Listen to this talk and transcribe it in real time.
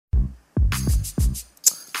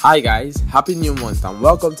Hi guys, happy new month and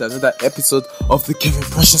welcome to another episode of the Kevin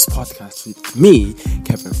Precious podcast with me,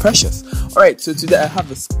 Kevin Precious. Alright, so today I have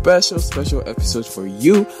a special episode for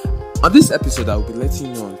you. On this episode, I will be letting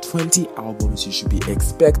you know on 20 albums you should be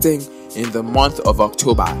expecting in the month of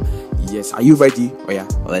October. Yes, are you ready? Oh yeah,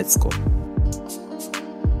 let's go.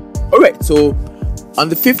 Alright, so on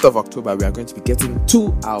the 5th of October, we are going to be getting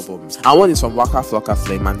 2 albums. And one is from Waka Flocka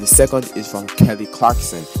Flame and the second is from Kelly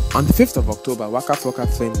Clarkson. On the 5th of October, Waka Flocka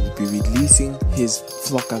Flame will be releasing his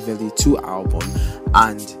Flockavelli 2 album.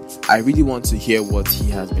 And I really want to hear what he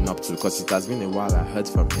has been up to because it has been a while I heard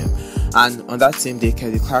from him. And on that same day,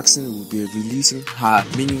 Kelly Clarkson will be releasing her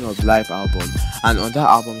Meaning of Life album. And on that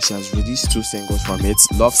album, she has released 2 singles from it,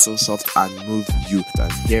 Love So Soft and Move You.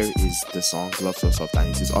 And here is the song, Love So Soft, and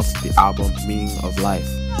it is off the album Meaning of Life.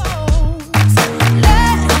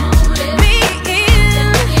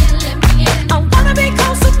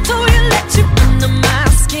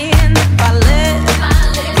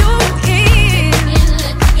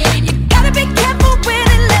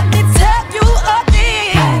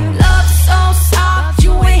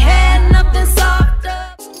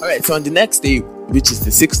 Alright, so on the next day, which is the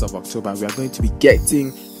 6th of October, we are going to be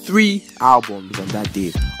getting 3 albums on that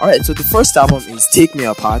day. Alright, so the first album is Take Me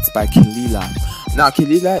Apart by Kelila. Now,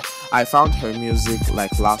 Kelila, I found her music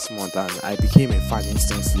like last month and I became a fan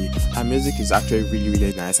instantly. Her music is actually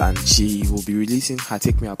really nice, and she will be releasing her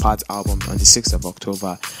Take Me Apart album on the 6th of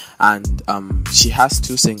October. And she has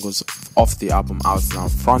 2 singles off the album out now,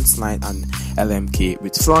 Frontline and LMK,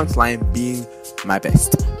 with Frontline being my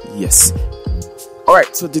best. Yes.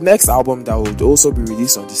 Alright, so the next album that will also be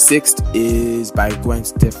released on the 6th is by Gwen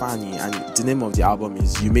Stefani, and the name of the album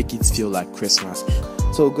is You Make It Feel Like Christmas.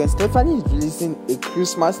 So Gwen Stefani is releasing a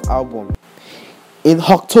Christmas album in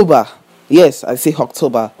October. Yes, I say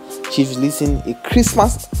October. She's releasing a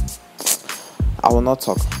Christmas. I will not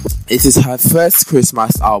talk. It is her first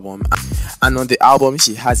Christmas album, and on the album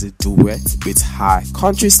she has a duet with her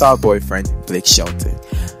country star boyfriend Blake Shelton.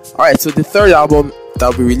 Alright, so the third album that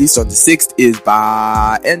will be released on the 6th is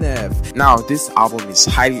by NF. Now, this album is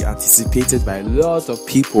highly anticipated by a lot of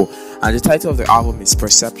people, and the title of the album is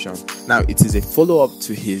Perception. Now, it is a follow-up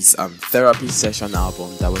to his therapy session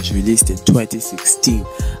album that was released in 2016,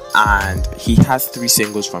 and he has 3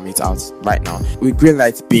 singles from it out right now, with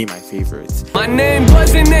Greenlight being my favorite. My name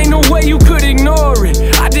buzzing, ain't no way you could ignore it.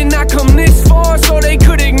 I did not come this far so they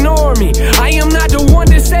could ignore me. I am not the one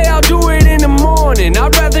to say I'll do it in the morning.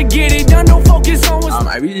 I'd rather get it done, don't focus on what's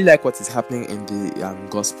I really like what is happening in the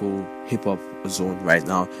gospel hip-hop zone right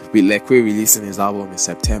now, with Lekwe releasing his album in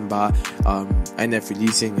September, NF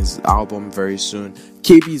releasing his album very soon,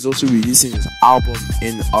 KB is also releasing his album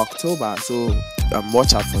in October, so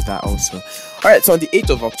watch out for that also. Alright, so on the 8th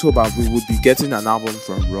of October we would be getting an album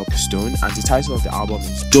from Rob Stone, and the title of the album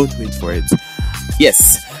is Don't Wait For It.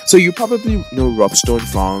 Yes, so you probably know Rob Stone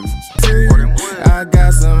from I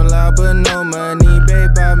got some love but no money,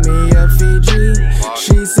 babe, buy me a Fiji.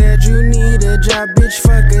 She said you need a job, bitch,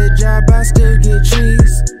 fuck a job, I still get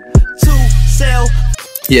cheese to sell.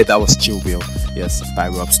 Yeah, that was Chill Bill, yes, by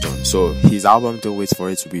Rob Stone. So his album Don't Wait For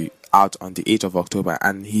It to be out on the 8th of October,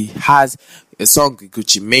 and he has a song with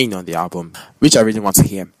Gucci Mane on the album, which I really want to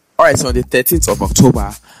hear. Alright, so on the 13th of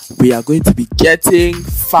October, we are going to be getting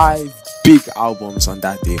 5 big albums on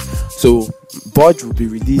that day. So Budge will be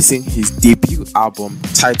releasing his debut album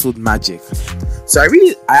titled Magic. So I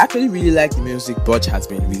actually really like the music Budge has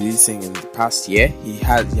been releasing in the past year. He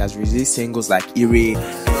has released singles like Ire.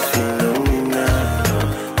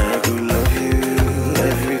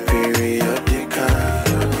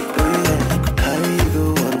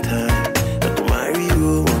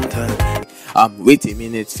 Wait a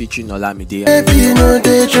Minute featuring Olamide. Baby, you know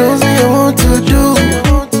they chose me, I want to do.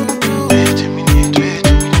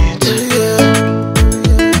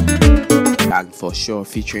 And For Sure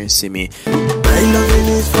featuring Simi. My loving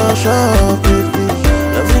is for sure, baby.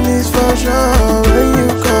 Loving is for sure. When you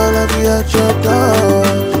call, I'll be at your door.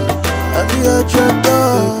 I'll be at your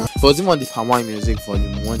door. It was even on the Palmwine Music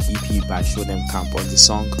Volume 1 EP by Show Them Camp on the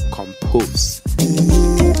song Compose. I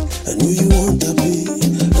know you want to be.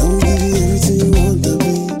 I will give you everything you want to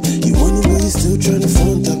be. You want it, but you still trying to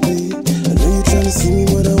front to be. I know you're trying to see me,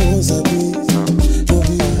 but I want to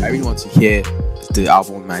be. I really want to hear the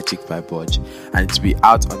album Magic by Budge, and it will be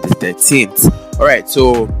out on the 13th. Alright,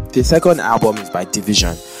 so the second album is by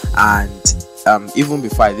Division, and even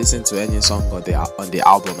before I listened to any song on the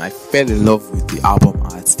album, I fell in love with the album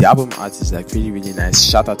art. The album art is like really, really nice.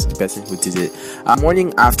 Shout out to the person who did it.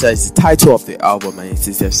 Morning After is the title of the album, and it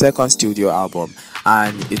is their second studio album,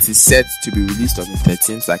 and it is set to be released on the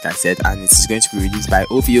 13th, like I said, and it is going to be released by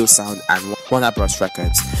OVO Sound and Warner Bros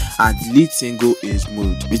Records, and the lead single is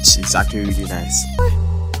Mood, which is actually really nice.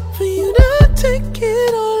 For you to take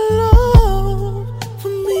it all on, for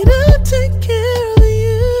me to take care of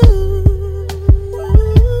you,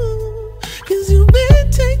 'cause you've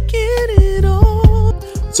been taking it all.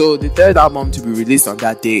 So the third album to be released on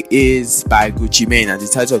that day is by Gucci Mane, and the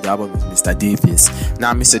title of the album is Mr. Davis.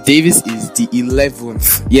 Now Mr. Davis is the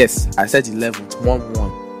 11th, yes, I said 11th,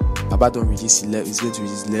 1-1. Baba don't release 11, he's going to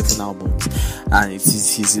release 11 albums, and it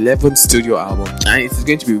is his 11th studio album, and it is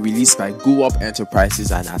going to be released by Go Up Enterprises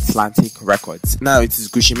and Atlantic Records. Now it is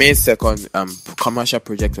Gucci Mane's second commercial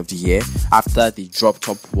project of the year, after the Drop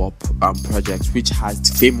Top Wop project, which has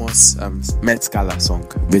the famous Met Gala song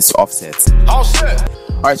with Offset. All set.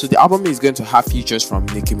 Alright, so the album is going to have features from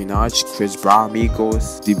Nicki Minaj, Chris Brown,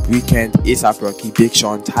 Migos, The Weeknd, A$AP Rocky, Big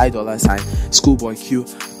Sean, Ty Dolla $ign, Schoolboy Q,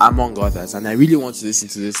 among others. And I really want to listen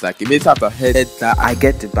to this. Like, immediately after I heard that I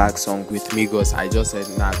Get the Bag song with Migos, I just said,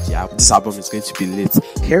 nah, yeah, this album is going to be lit.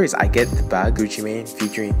 Here is I Get the Bag, Gucci Mane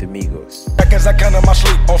featuring the Migos. Seconds I count on my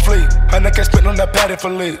sleep on fleek. Her neck is spitting on that patty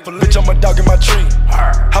for lead. Bitch, I'm a dog in my tree.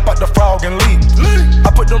 Hop out the frog and leap.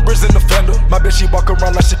 I put them bricks in the fender. My bitch, she walk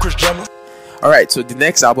around like she Kris Jenner. Alright, so the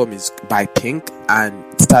next album is by Pink, and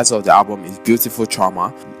the title of the album is Beautiful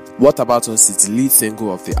Trauma. What About Us is the lead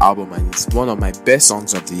single of the album, and it's one of my best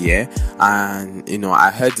songs of the year. And you know,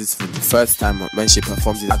 I heard this for the first time when she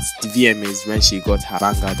performed it at the VMAs when she got her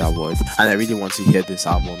Vanguard Award, and I really want to hear this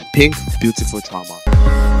album. Pink, Beautiful Trauma.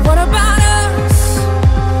 What about us?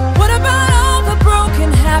 What about all the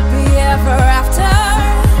broken happy ever after?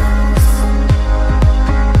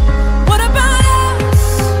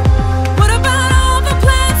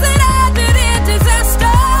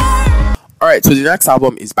 Alright, so the next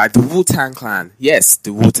album is by the Wu-Tang Clan. Yes,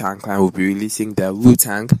 the Wu-Tang Clan will be releasing the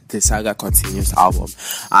Wu-Tang The Saga Continues album.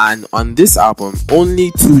 And on this album, only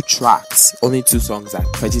 2 songs are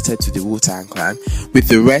credited to the Wu-Tang Clan, with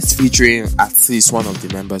the rest featuring at least one of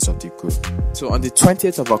the members of the group. So on the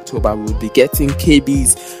 20th of October, we'll be getting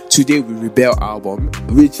KB's Today We Rebel album,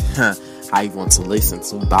 which I want to listen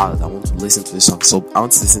so bad. I want to listen to this song I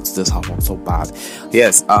want to listen to this album so bad.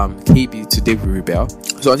 Yes, KB Today We Rebel.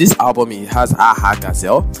 So on this album, it has Aha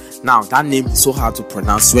Gazelle. Now that name is so hard to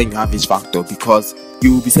pronounce when you have H Factor, because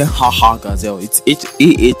you will be saying Ha Gazelle. It's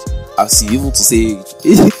H-A-H. I see even to say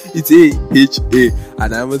it's A-H-A,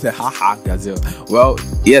 and I will say Ha Gazelle. Well,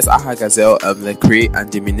 yes, Aha Gazelle, Lecrae and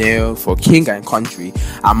Demineo for King and Country,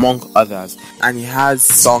 among others. And he has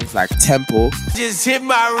songs like Tempo. Just hit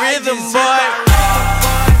my rhythm, boy.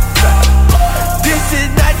 This is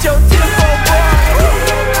not your tempo, boy.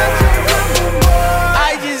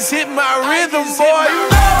 I just hit my rhythm, boy.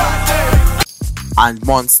 And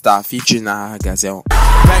Monster featuring Aha Gazelle.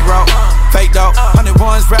 Bankroll, fake dough, 100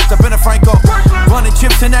 ones wrapped up in a Franco. Running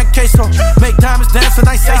chips in that queso, make diamonds dance and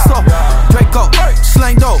I say so. Draco,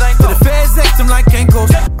 slang dough, for the feds next them like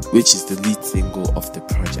ankles. Which is the lead single of the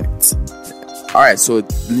project. Alright, so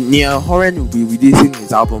Niall Horan will be releasing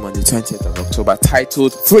his album on the 20th of October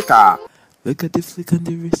titled Flicker. Look at the flick on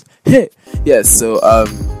the wrist. Hey! Yes, so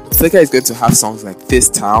Flicker is going to have songs like This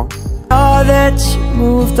Town. All that you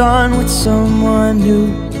moved on with someone new,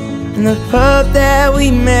 and the pub that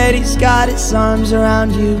we met, he's got his arms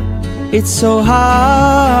around you. It's so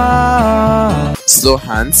hard. Slow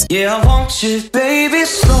Hands. Yeah, I want you, baby,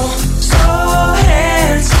 slow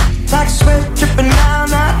hands, like sweat dripping down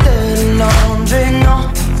that dirty laundry.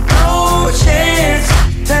 No chance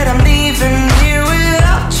that I'm leaving here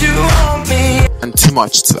without you on me. And Too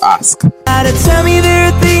Much to Ask. Gotta tell me there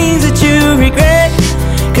are things that you regret,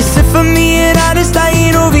 'cause if for me and I just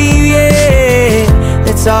dying over you, yeah.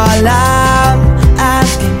 That's all I'm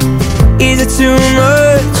asking. Is it too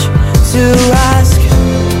much to ask?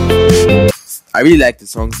 I really like the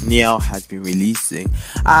songs Niall has been releasing,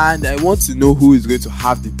 and I want to know who is going to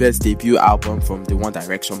have the best debut album from the One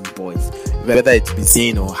Direction boys, whether it be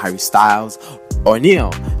Zayn or Harry Styles or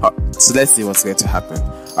Niall. So let's see what's going to happen.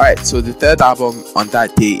 Alright, so the third album on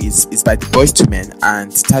that day is by the Boyz II Men,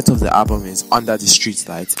 and the title of the album is Under the Street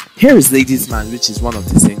Lights. Here is Ladies Man, which is one of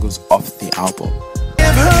the singles of the album.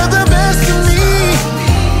 Give her the best of me,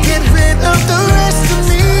 get rid of the rest of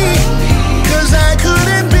me, 'cause I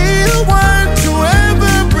couldn't be the one to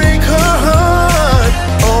ever break her heart.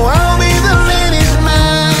 Oh, I'll be the ladies'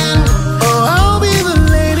 man. Oh, I'll be the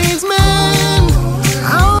ladies' man.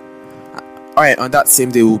 Alright, on that same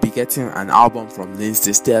day, we'll be getting an album from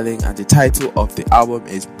Lindsey Stirling, and the title of the album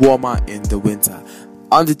is Warmer in the Winter.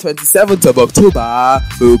 On the 27th of October,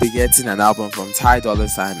 we will be getting an album from Ty Dolla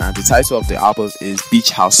 $ign, and the title of the album is Beach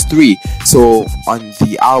House 3. So on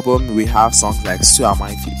the album, we have songs like So Am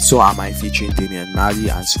I featuring Damian Marley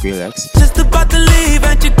and Skrillex. Just about to leave,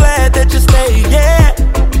 and you're glad that you stayed, yeah.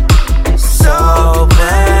 So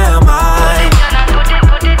am I.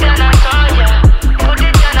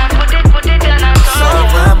 So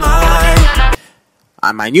am I.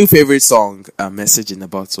 And my new favorite song, Message in a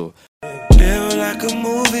Bottle. Feel like a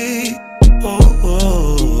movie,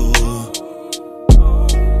 oh,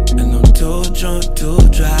 and I'm too drunk to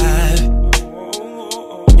drive,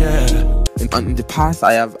 yeah. In the past,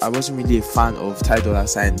 I wasn't really a fan of Ty Dolla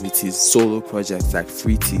 $ign with his solo projects like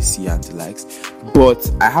Free TC and the likes,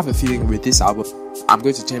 but I have a feeling with this album I'm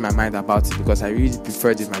going to change my mind about it, because I really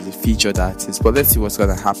preferred him as a featured artist. But let's see what's going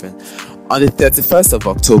to happen. On the 31st of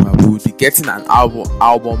October, we will be getting an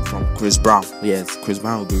album from Chris Brown. Yes, Chris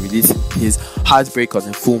Brown will be releasing his Heartbreak on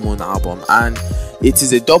the Full Moon album, and it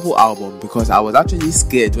is a double album, because I was actually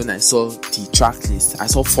scared when I saw the track list. I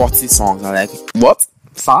saw 40 songs. I'm like, what?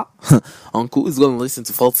 Sir? Uncle is going to listen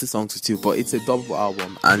to 40 songs with you, but it's a double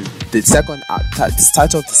album, and the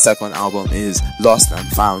title of the second album is Lost and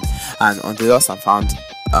Found, and on the Lost and Found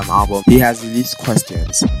album, he has released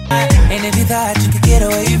Questions. And if you thought you could get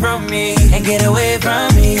away from me, and get away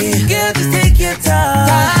from me, girl, just take your time.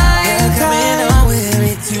 Girl, coming on with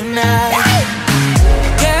me tonight.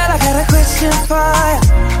 Girl, I got a question for you.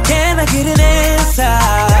 Can I get an answer?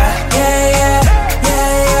 Yeah.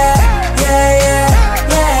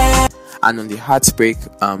 And on the Heartbreak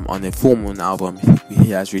on the Full Moon album,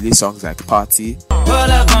 he has released songs like Party. Pull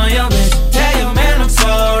up on your bitch, tell your man I'm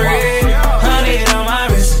sorry. Honey on my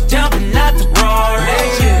wrist, jumping out the Rory.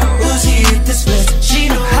 Ooh, she hit the split, she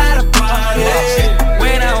know how to party.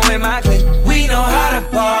 When I'm with my clique, we know how to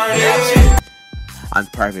party. And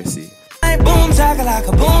Privacy. Boom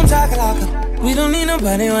chakalaka, boom chakalaka. We don't need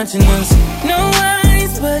nobody watching us. No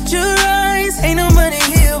eyes but your eyes. Ain't nobody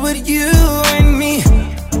here but you and me.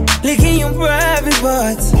 Licking your private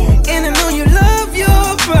parts, and I know you love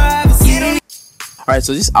your privacy. Alright,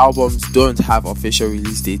 so these albums don't have official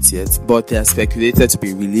release dates yet, but they are speculated to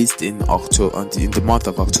be released in the month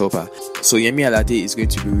of October. So Yemi Alade is going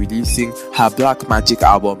to be releasing her Black Magic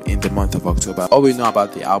album in the month of October. All we know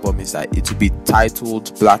about the album is that it will be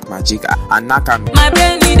titled Black Magic, and Nakam. My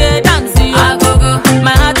brain need a dance, I go go.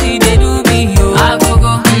 My heart need a do me, yo. I go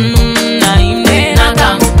go. I'm there,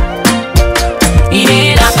 Nakam.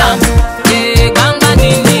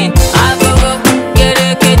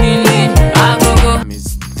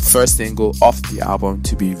 First single off the album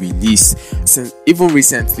to be released. Since even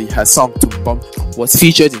recently, her song Tumpum was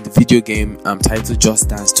featured in the video game titled Just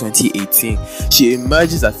Dance 2018. She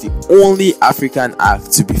emerges as the only African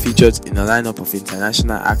act to be featured in a lineup of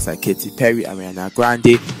international acts like Katy Perry, Ariana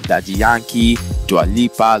Grande, Daddy Yankee, Dua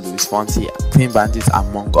Lipa, Luis Fonsi, Clean Bandit,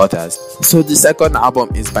 among others. So the second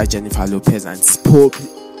album is by Jennifer Lopez, and it's Por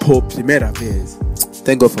Primera Vez.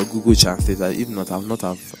 Thank God for Google Translator. If not,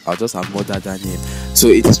 I'll just have murdered that name. So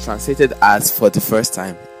it is translated as For the First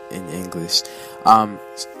Time in English.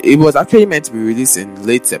 It was actually meant to be released in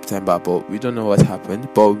late September, but we don't know what happened.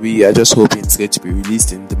 But we are just hoping it's going to be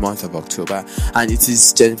released in the month of October. And it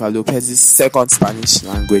is Jennifer Lopez's second Spanish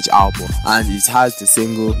language album, and it has the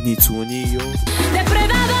single Ni Tu Ni Yo.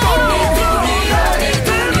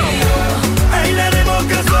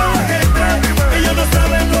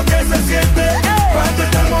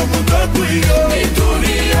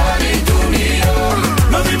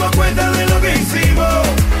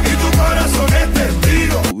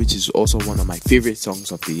 Which is also one of my favorite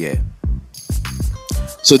songs of the year.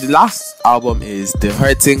 So the last album is The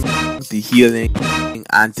Hurting, The Healing,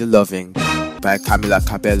 and The Loving by Camila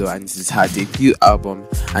Cabello, and it is her debut album,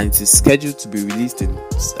 and it is scheduled to be released in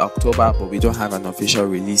October, but we don't have an official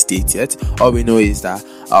release date yet. All we know is that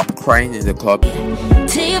Crying in the Club. Till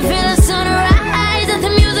you feel the sunrise, and the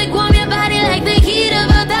music warm your body like the heat of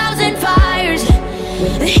 1,000 fires.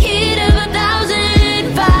 The heat of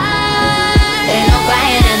 1,000 fires. Ain't no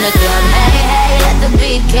crying in the club, hey, hey, let the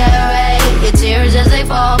beat carry your tears as they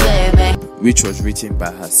fall, baby. Which was written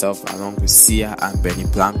by herself along with Sia and Benny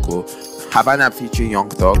Blanco. Havana featuring Young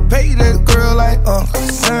Thug. Pay that girl like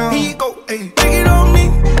Sam. Here you go, ayy. Take it on me.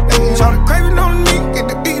 Try to crave it on me. Get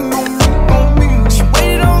the beating on me. She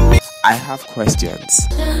waited on me. I have questions.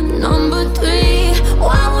 Number 3,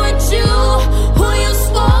 why would you? Who you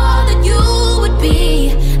swore that you would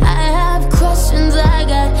be? I have questions, I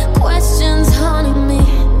got questions haunting me.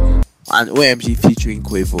 And OMG featuring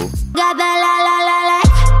Quavo. Got that la la la la.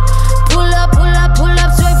 Pull up,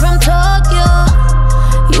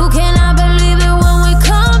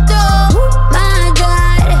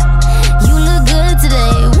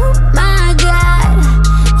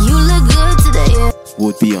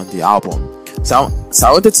 album. So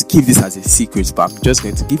I wanted to keep this as a secret, but I'm just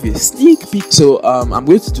going to give you a sneak peek. So I'm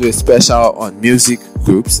going to do a special on music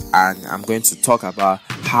groups, and I'm going to talk about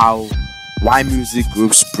why music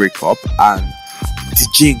groups break up and the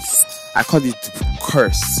jinx. I call it the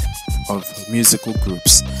curse of musical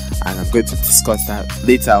groups, and I'm going to discuss that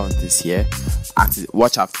later on this year.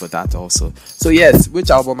 Watch out for that also. So yes, which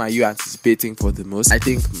album are you anticipating for the most? I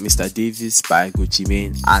think Mr. Davis by Gucci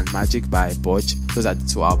Mane and Magic by Budge. Those are the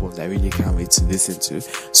two albums I really can't wait to listen to.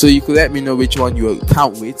 So you could let me know which one you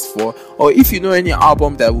can't wait for, or if you know any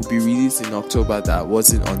album that will be released in October that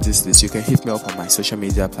wasn't on this list, you can hit me up on my social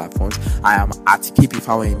media platforms. I am at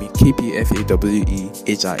KPFawemi,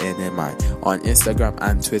 KPFAWEHRNMI on Instagram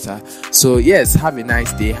and Twitter. So yes, have a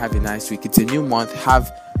nice day, have a nice week. It's a new month.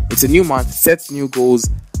 It's a new month. Set new goals.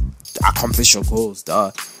 Accomplish your goals.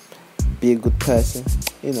 Be a good person.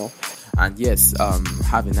 And yes,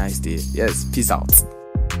 have a nice day. Yes, peace out.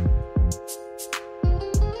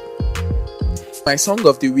 My song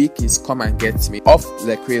of the week is Come and Get Me off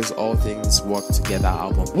Lecrae's All Things Work Together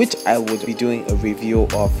album, which I would be doing a review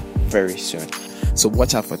of very soon. So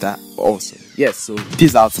watch out for that also. Yes, so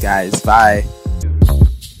peace out, guys. Bye.